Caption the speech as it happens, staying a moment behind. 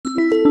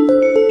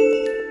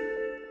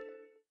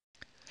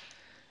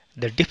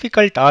The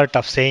difficult art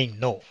of saying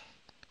no,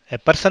 a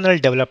personal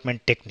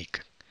development technique.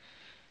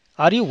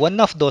 Are you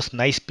one of those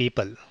nice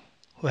people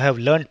who have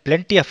learned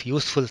plenty of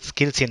useful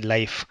skills in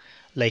life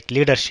like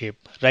leadership,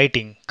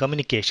 writing,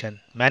 communication,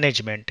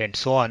 management, and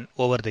so on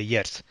over the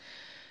years,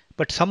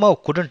 but somehow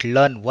couldn't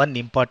learn one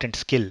important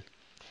skill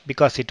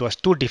because it was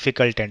too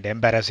difficult and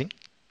embarrassing?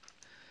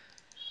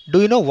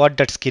 Do you know what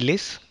that skill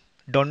is?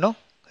 Don't know?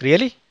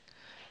 Really?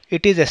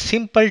 It is a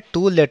simple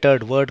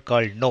two-lettered word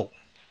called no,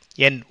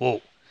 N-O,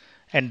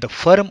 and the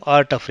firm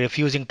art of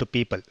refusing to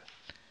people.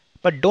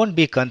 But don't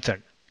be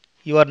concerned,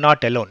 you are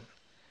not alone.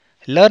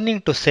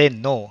 Learning to say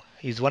no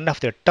is one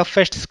of the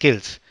toughest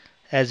skills,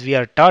 as we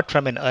are taught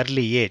from an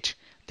early age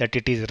that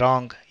it is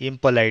wrong,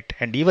 impolite,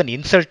 and even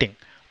insulting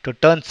to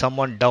turn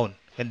someone down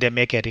when they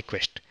make a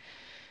request.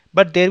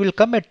 But there will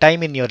come a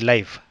time in your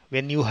life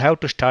when you have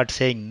to start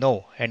saying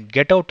no and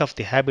get out of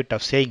the habit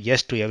of saying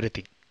yes to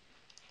everything.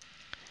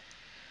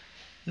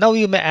 Now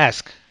you may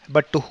ask,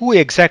 but to who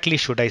exactly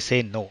should I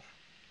say no?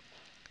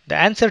 The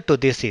answer to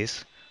this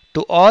is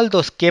to all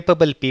those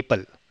capable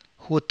people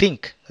who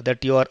think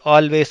that you are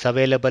always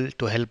available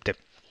to help them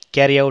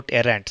carry out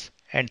errands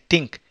and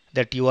think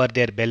that you are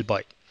their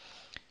bellboy.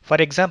 For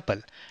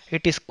example,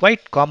 it is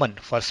quite common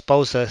for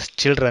spouses,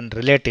 children,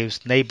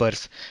 relatives,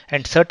 neighbors,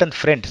 and certain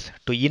friends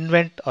to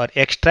invent or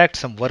extract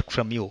some work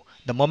from you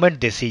the moment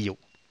they see you.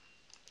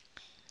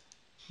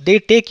 They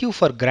take you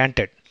for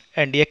granted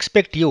and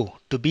expect you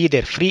to be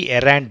their free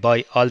errand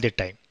boy all the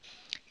time.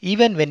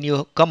 Even when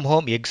you come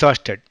home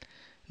exhausted,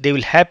 they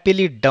will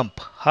happily dump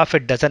half a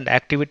dozen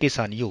activities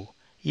on you,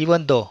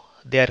 even though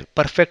they are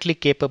perfectly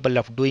capable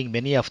of doing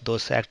many of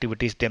those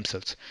activities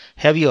themselves.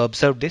 Have you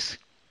observed this?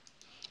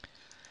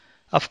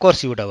 Of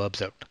course, you would have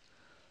observed.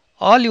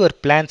 All your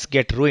plans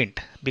get ruined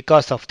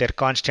because of their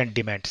constant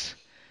demands.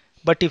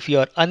 But if you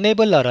are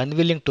unable or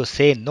unwilling to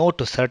say no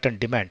to certain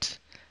demands,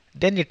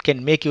 then it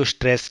can make you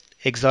stressed,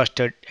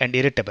 exhausted, and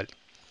irritable.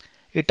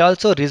 It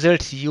also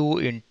results you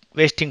in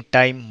wasting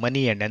time,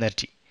 money, and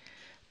energy.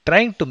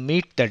 Trying to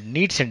meet the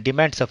needs and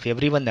demands of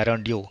everyone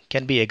around you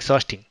can be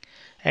exhausting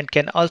and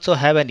can also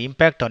have an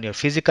impact on your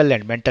physical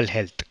and mental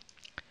health.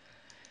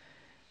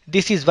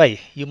 This is why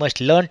you must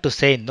learn to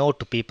say no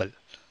to people.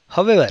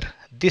 However,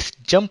 this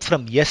jump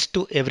from yes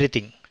to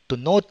everything to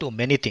no to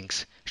many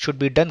things should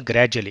be done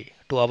gradually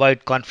to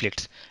avoid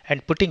conflicts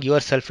and putting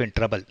yourself in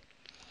trouble.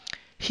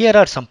 Here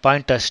are some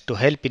pointers to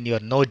help in your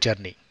no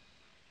journey.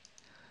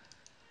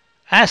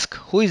 Ask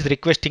who is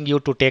requesting you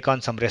to take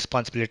on some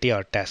responsibility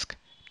or task.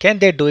 Can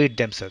they do it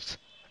themselves?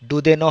 Do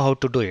they know how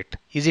to do it?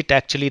 Is it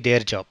actually their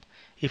job?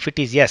 If it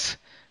is yes,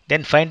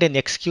 then find an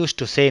excuse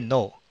to say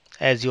no,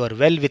 as you are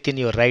well within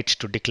your rights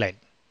to decline.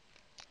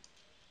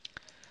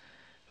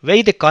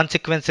 Weigh the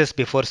consequences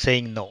before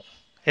saying no,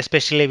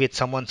 especially with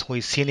someone who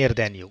is senior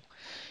than you.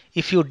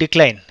 If you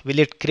decline, will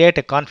it create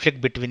a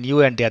conflict between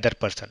you and the other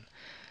person?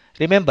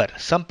 Remember,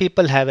 some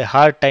people have a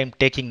hard time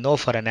taking no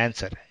for an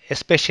answer,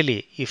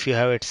 especially if you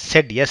have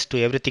said yes to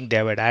everything they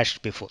have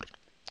asked before.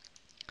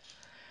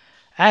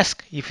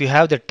 Ask if you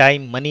have the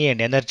time, money, and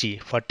energy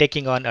for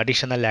taking on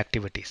additional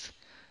activities.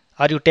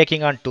 Are you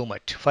taking on too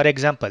much? For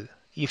example,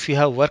 if you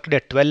have worked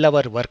a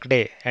 12-hour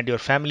workday and your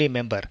family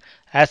member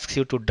asks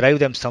you to drive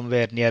them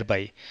somewhere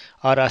nearby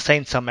or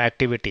assign some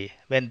activity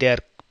when they are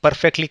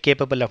perfectly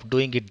capable of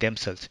doing it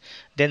themselves,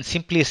 then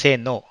simply say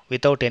no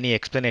without any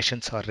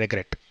explanations or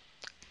regret.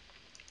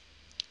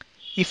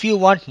 If you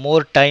want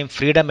more time,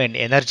 freedom, and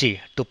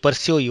energy to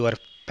pursue your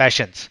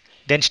passions,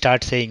 then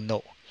start saying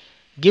no.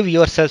 Give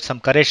yourself some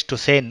courage to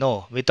say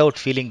no without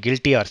feeling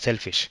guilty or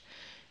selfish.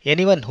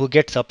 Anyone who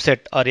gets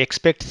upset or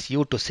expects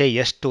you to say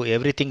yes to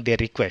everything they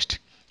request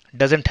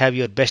doesn't have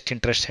your best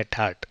interests at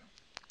heart.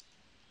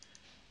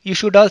 You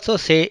should also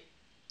say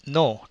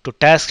no to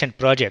tasks and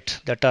projects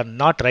that are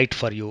not right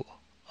for you,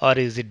 or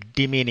is it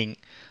demeaning,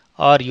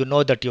 or you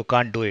know that you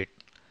can't do it.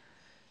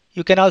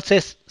 You can also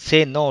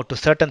say no to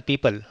certain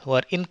people who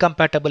are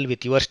incompatible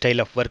with your style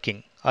of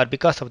working or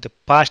because of the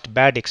past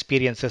bad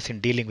experiences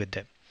in dealing with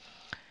them.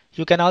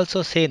 You can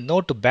also say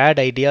no to bad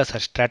ideas or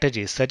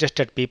strategies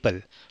suggested people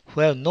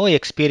who have no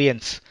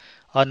experience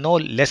or know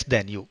less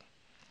than you.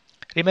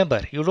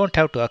 Remember, you don't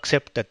have to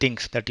accept the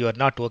things that you are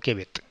not okay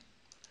with.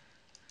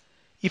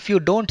 If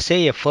you don't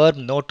say a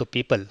firm no to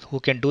people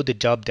who can do the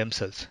job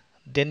themselves,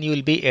 then you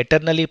will be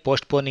eternally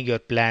postponing your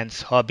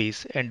plans,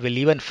 hobbies, and will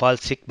even fall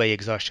sick by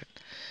exhaustion.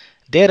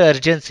 Their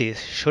urgency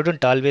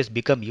shouldn't always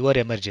become your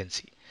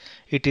emergency.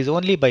 It is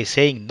only by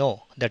saying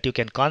no that you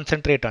can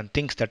concentrate on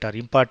things that are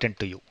important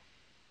to you.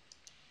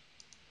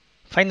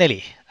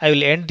 Finally, I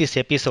will end this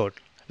episode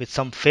with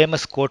some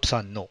famous quotes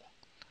on no.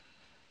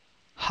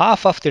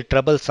 Half of the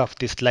troubles of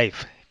this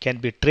life can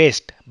be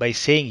traced by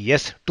saying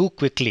yes too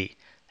quickly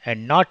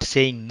and not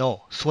saying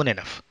no soon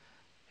enough.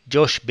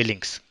 Josh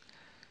Billings.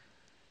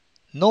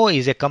 No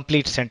is a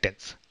complete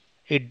sentence.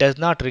 It does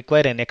not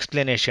require an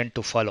explanation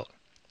to follow.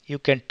 You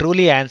can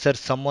truly answer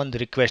someone's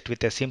request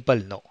with a simple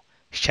no.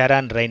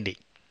 Sharon Rindy.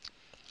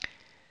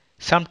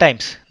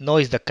 Sometimes no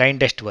is the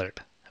kindest word.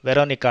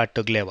 Veronica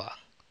Tugleva.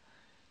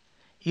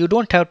 You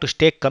don't have to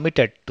stay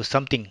committed to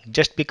something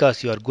just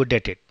because you are good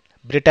at it.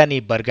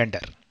 Brittany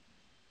Burgunder.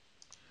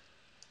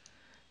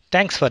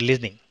 Thanks for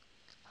listening.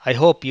 I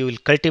hope you will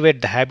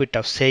cultivate the habit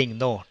of saying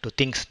no to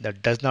things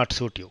that does not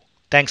suit you.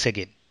 Thanks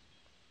again.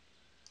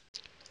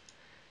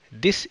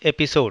 This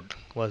episode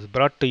was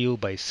brought to you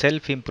by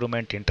Self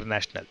Improvement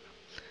International,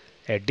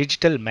 a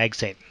digital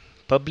magazine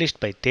published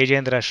by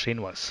Tejendra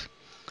Srinivas,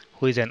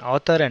 who is an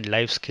author and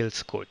life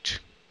skills coach.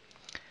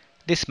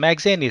 This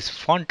magazine is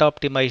font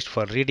optimized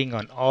for reading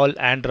on all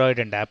Android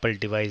and Apple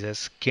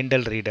devices,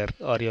 Kindle Reader,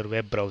 or your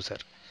web browser.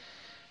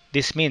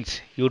 This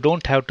means you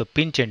don't have to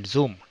pinch and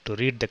zoom to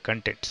read the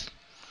contents.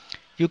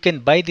 You can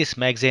buy this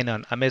magazine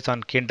on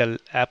Amazon Kindle,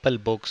 Apple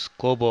Books,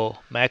 Kobo,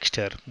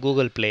 Maxter,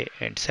 Google Play,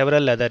 and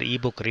several other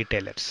ebook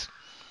retailers.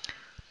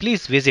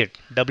 Please visit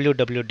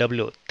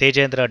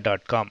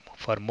www.tejendra.com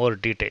for more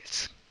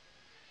details.